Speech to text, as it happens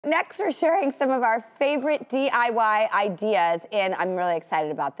next we're sharing some of our favorite DIY ideas, and I'm really excited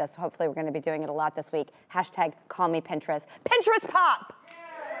about this. Hopefully we're gonna be doing it a lot this week. Hashtag call me Pinterest. Pinterest pop!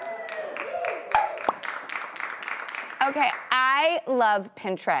 Okay, I love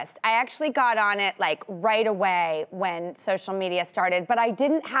Pinterest. I actually got on it like right away when social media started, but I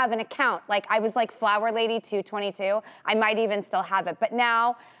didn't have an account. Like I was like Flower Lady 222. I might even still have it, but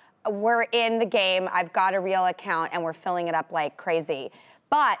now we're in the game. I've got a real account and we're filling it up like crazy.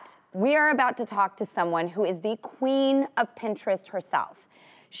 But we are about to talk to someone who is the queen of Pinterest herself.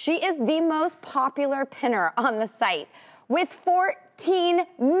 She is the most popular pinner on the site with 14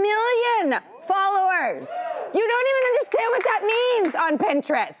 million followers. You don't even understand what that means on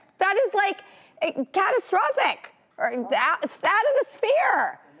Pinterest. That is like catastrophic, or out of the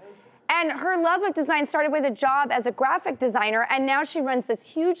sphere. And her love of design started with a job as a graphic designer, and now she runs this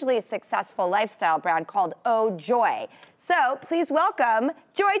hugely successful lifestyle brand called Oh Joy. So please welcome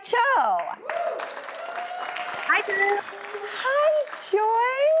Joy Cho. Hi, Drew. Hi,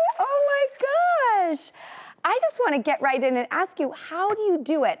 Joy. Oh my gosh. I just want to get right in and ask you, how do you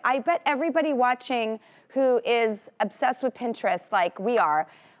do it? I bet everybody watching who is obsessed with Pinterest like we are,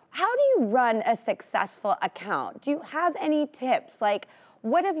 how do you run a successful account? Do you have any tips? Like,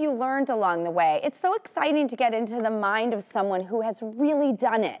 what have you learned along the way? It's so exciting to get into the mind of someone who has really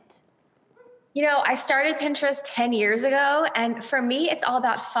done it. You know, I started Pinterest 10 years ago, and for me, it's all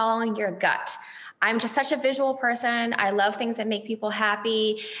about following your gut. I'm just such a visual person. I love things that make people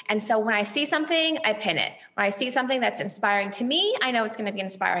happy. And so when I see something, I pin it. When I see something that's inspiring to me, I know it's going to be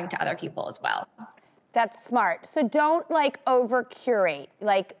inspiring to other people as well. That's smart. So don't like over curate,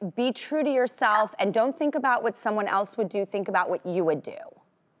 like be true to yourself and don't think about what someone else would do, think about what you would do.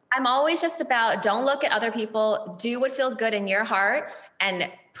 I'm always just about don't look at other people, do what feels good in your heart and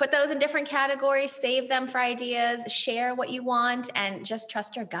put those in different categories, save them for ideas, share what you want, and just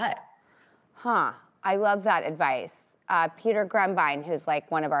trust your gut. Huh, I love that advice. Peter Grumbine, who's like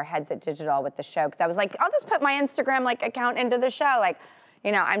one of our heads at Digital with the show, because I was like, I'll just put my Instagram like account into the show. Like,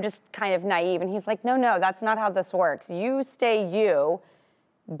 you know, I'm just kind of naive. And he's like, no, that's not how this works. You stay you,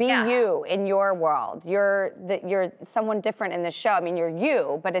 be you in your world. You're someone different in the show. I mean, you're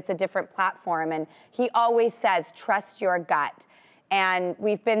you, but it's a different platform. And he always says, trust your gut. And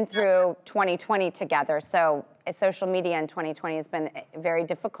we've been through 2020 together. So social media in 2020 has been very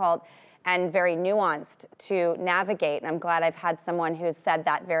difficult and very nuanced to navigate. And I'm glad I've had someone who's said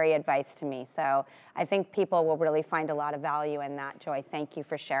that very advice to me. So I think people will really find a lot of value in that, Joy. Thank you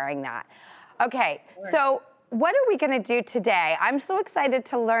for sharing that. Okay, so what are we gonna do today? I'm so excited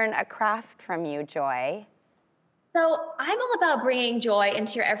to learn a craft from you, Joy. So I'm all about bringing joy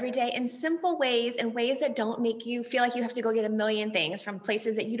into your everyday in simple ways, in ways that don't make you feel like you have to go get a million things from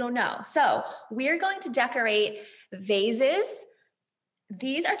places that you don't know. So we're going to decorate vases.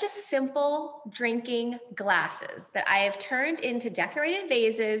 These are just simple drinking glasses that I have turned into decorated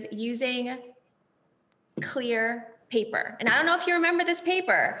vases using clear paper. And I don't know if you remember this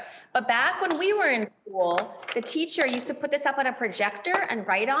paper, but back when we were in school, the teacher used to put this up on a projector and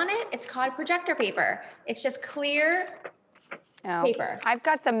write on it. It's called projector paper. It's just clear paper. I've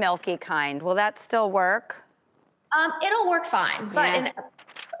got the milky kind. Will that still work? It'll work fine. But in a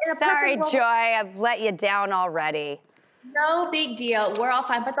Sorry, Joy, I've let you down already. No big deal. We're all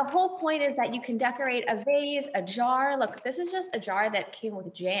fine. But the whole point is that you can decorate a vase, a jar. Look, this is just a jar that came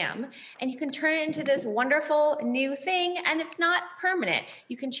with jam. And you can turn it into this wonderful new thing. And it's not permanent.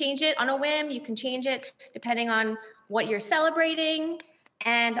 You can change it on a whim. You can change it depending on what you're celebrating.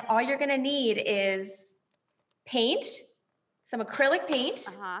 And all you're going to need is paint, some acrylic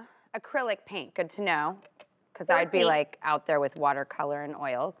paint. Acrylic paint. Good to know. Because I'd be like out there with watercolor and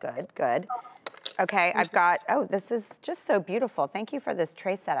oil. Good. Okay, I've got, this is just so beautiful. Thank you for this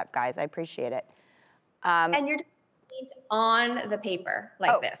tray setup, guys. I appreciate it. And you're just paint on the paper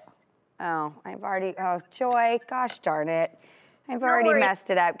like this. Joy, gosh darn it. I've already messed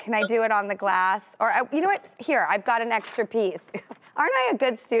it up. Can I do it on the glass? Or, you know what? Here, I've got an extra piece. Aren't I a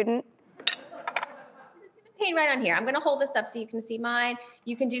good student? I'm just gonna paint right on here. I'm gonna hold this up so you can see mine.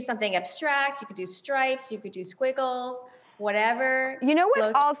 You can do something abstract. You could do stripes. You could do squiggles. Whatever. You know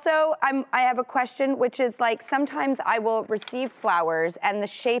what also, I have a question, which is like sometimes I will receive flowers and the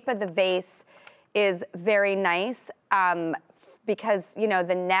shape of the vase is very nice because, you know,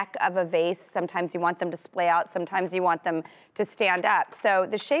 the neck of a vase, sometimes you want them to splay out, sometimes you want them to stand up. So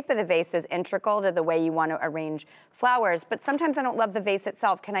the shape of the vase is integral to the way you want to arrange flowers, but sometimes I don't love the vase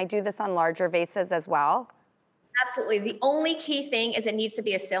itself. Can I do this on larger vases as well? Absolutely. The only key thing is it needs to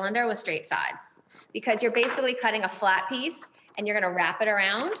be a cylinder with straight sides because you're basically cutting a flat piece and you're going to wrap it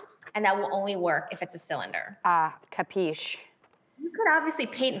around and that will only work if it's a cylinder. Capiche. You could obviously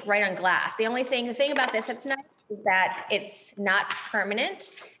paint right on glass. The thing about this that's nice is that it's not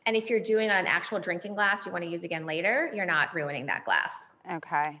permanent. And if you're doing on an actual drinking glass you want to use again later, you're not ruining that glass.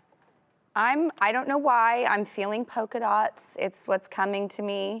 Okay. I don't know why, I'm feeling polka dots. It's what's coming to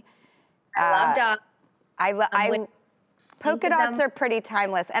me. I love dots. Polka dots are pretty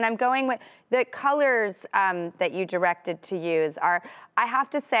timeless, and I'm going with the colors that you directed to use are, I have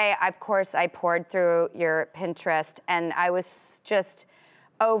to say, of course, I poured through your Pinterest, and I was just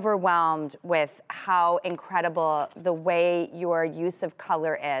overwhelmed with how incredible the way your use of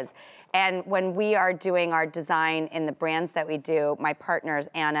color is. And when we are doing our design in the brands that we do, my partners,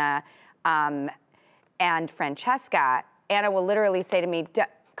 Anna and Francesca, Anna will literally say to me,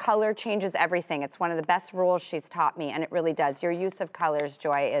 color changes everything. It's one of the best rules she's taught me, and it really does. Your use of colors,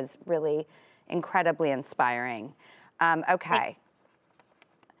 Joy, is really incredibly inspiring. Okay.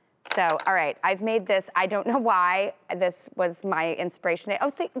 So, all right, I've made this. I don't know why this was my inspiration.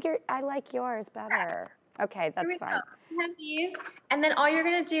 Oh, see, I like yours better. Okay, that's fine. You have these, and then all you're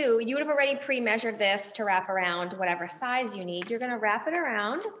gonna do, you would have already pre-measured this to wrap around whatever size you need. You're gonna wrap it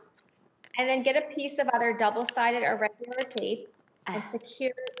around, and then get a piece of either double-sided or regular tape, and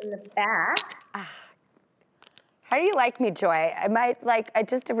secure it in the back. How do you like me, Joy? Am I like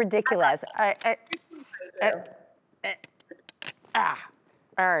just ridiculous?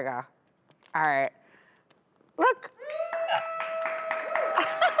 There we go. All right. Look.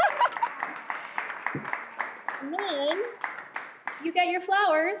 And then you get your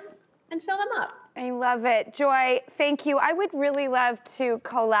flowers and fill them up. I love it. Joy, thank you. I would really love to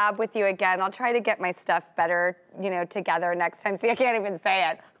collab with you again. I'll try to get my stuff better, together next time. See, I can't even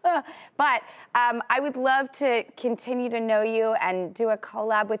say it. But I would love to continue to know you and do a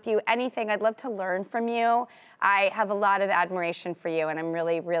collab with you. Anything. I'd love to learn from you. I have a lot of admiration for you, and I'm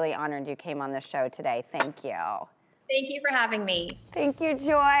really, really honored you came on the show today. Thank you. Thank you for having me. Thank you,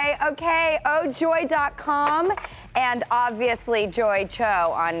 Joy. Okay, ohjoy.com, and obviously Joy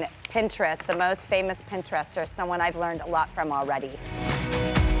Cho on Pinterest, the most famous Pinterester, someone I've learned a lot from already.